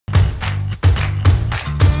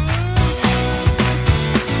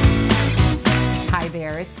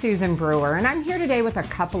Susan Brewer, and I'm here today with a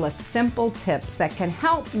couple of simple tips that can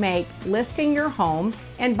help make listing your home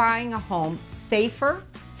and buying a home safer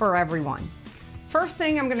for everyone. First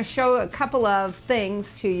thing, I'm going to show a couple of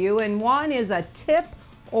things to you, and one is a tip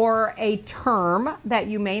or a term that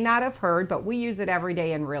you may not have heard, but we use it every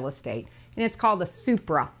day in real estate, and it's called a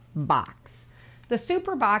Supra box. The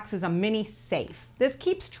Supra box is a mini safe. This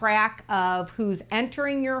keeps track of who's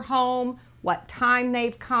entering your home, what time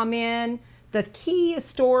they've come in. The key is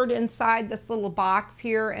stored inside this little box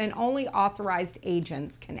here, and only authorized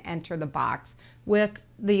agents can enter the box with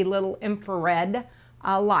the little infrared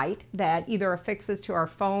light that either affixes to our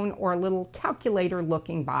phone or a little calculator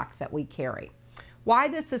looking box that we carry. Why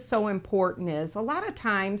this is so important is a lot of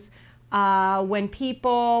times when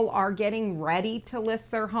people are getting ready to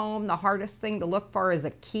list their home, the hardest thing to look for is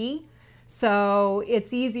a key. So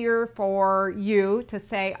it's easier for you to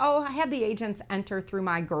say, oh, I had the agents enter through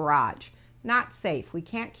my garage. Not safe. We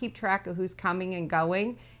can't keep track of who's coming and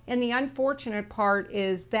going. And the unfortunate part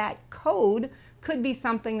is that code could be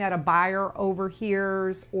something that a buyer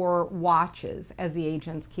overhears or watches as the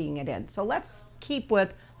agent's keying it in. So let's keep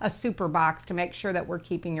with a Supra box to make sure that we're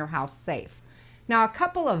keeping your house safe. Now, a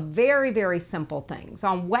couple of very, very simple things.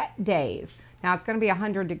 On wet days, now it's going to be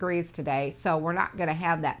 100 degrees today, so we're not going to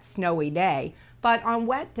have that snowy day. But on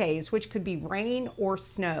wet days, which could be rain or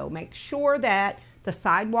snow, make sure that the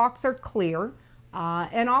sidewalks are clear,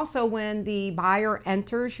 and also when the buyer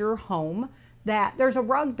enters your home, that there's a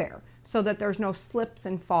rug there so that there's no slips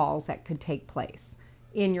and falls that could take place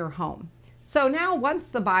in your home. So now once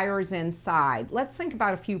the buyer is inside, let's think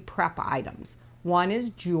about a few prep items. One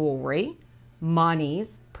is jewelry,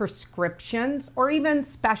 monies, prescriptions, or even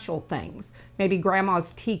special things, maybe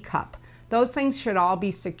grandma's teacup. Those things should all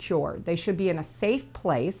be secured. They should be in a safe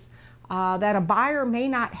place that a buyer may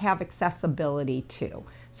not have accessibility to.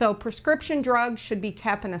 So prescription drugs should be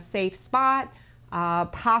kept in a safe spot,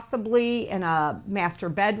 possibly in a master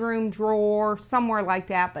bedroom drawer, somewhere like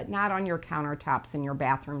that, but not on your countertops in your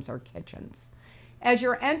bathrooms or kitchens. As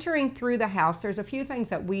you're entering through the house, there's a few things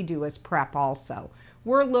that we do as prep also.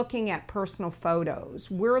 We're looking at personal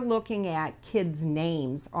photos. We're looking at kids'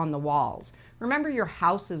 names on the walls. Remember, your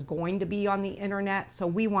house is going to be on the internet, so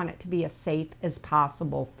we want it to be as safe as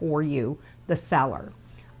possible for you, the seller.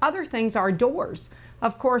 Other things are doors.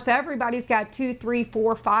 Of course, everybody's got 2, 3,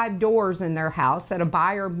 4, 5 doors in their house that a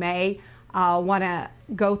buyer may want to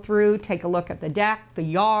go through, take a look at the deck, the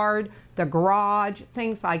yard, the garage,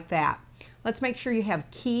 things like that. Let's make sure you have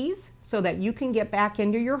keys so that you can get back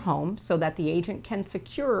into your home so that the agent can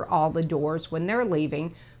secure all the doors when they're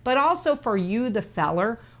leaving. But also for you, the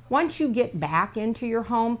seller, once you get back into your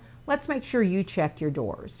home, let's make sure you check your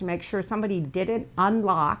doors to make sure somebody didn't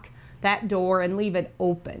unlock that door and leave it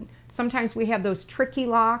open. Sometimes we have those tricky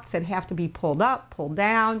locks that have to be pulled up, pulled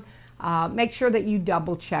down. Make sure that you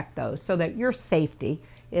double check those so that your safety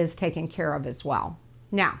is taken care of as well.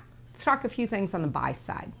 Now, let's talk a few things on the buy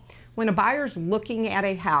side. When a buyer's looking at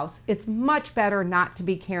a house, it's much better not to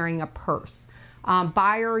be carrying a purse.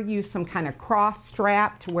 Buyer, use some kind of cross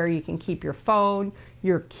strap to where you can keep your phone,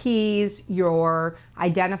 your keys, your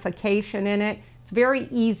identification in it. It's very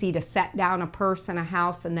easy to set down a purse in a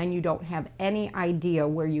house and then you don't have any idea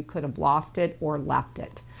where you could have lost it or left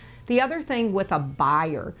it. The other thing with a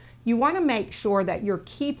buyer, you want to make sure that you're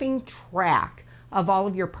keeping track of all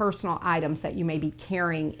of your personal items that you may be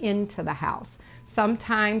carrying into the house.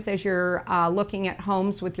 Sometimes as you're looking at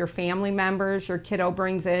homes with your family members, your kiddo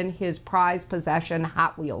brings in his prized possession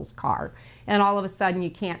Hot Wheels car, and all of a sudden you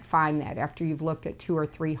can't find that after you've looked at 2 or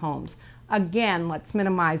 3 homes. Again, let's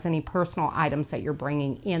minimize any personal items that you're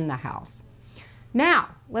bringing in the house.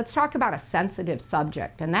 Now, let's talk about a sensitive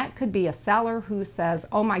subject, and that could be a seller who says,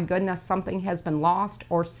 oh my goodness, something has been lost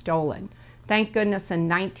or stolen. Thank goodness in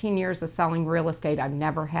 19 years of selling real estate, I've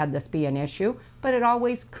never had this be an issue, but it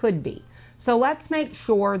always could be. So let's make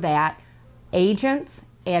sure that agents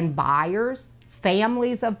and buyers,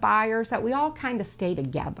 families of buyers, that we all kind of stay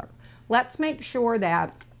together. Let's make sure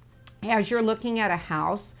that as you're looking at a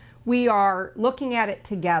house, we are looking at it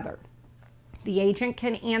together. The agent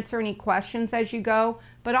can answer any questions as you go,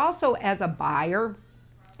 but also as a buyer,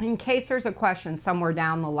 in case there's a question somewhere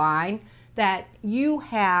down the line, that you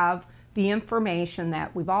have the information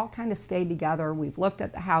that we've all kind of stayed together, we've looked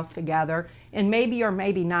at the house together, and maybe or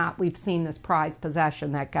maybe not we've seen this prized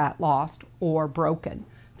possession that got lost or broken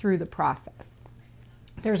through the process.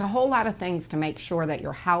 There's a whole lot of things to make sure that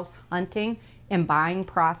your house hunting and buying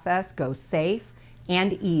process goes safe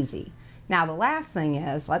and easy. Now the last thing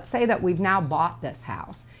is, let's say that we've now bought this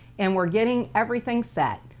house and we're getting everything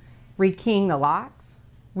set, rekeying the locks,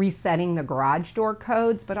 resetting the garage door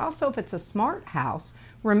codes, but also if it's a smart house,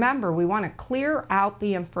 Remember, we want to clear out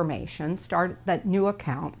the information, start that new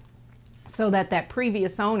account, so that that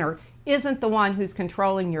previous owner isn't the one who's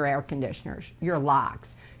controlling your air conditioners, your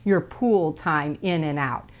locks, your pool time in and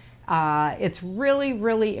out. It's really,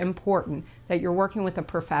 really important that you're working with a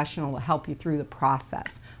professional to help you through the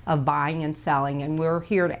process of buying and selling, and we're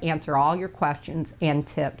here to answer all your questions and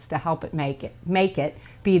tips to help it make it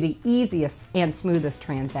be the easiest and smoothest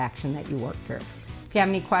transaction that you work through. If you have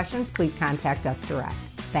any questions, please contact us direct.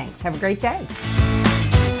 Thanks. Have a great day.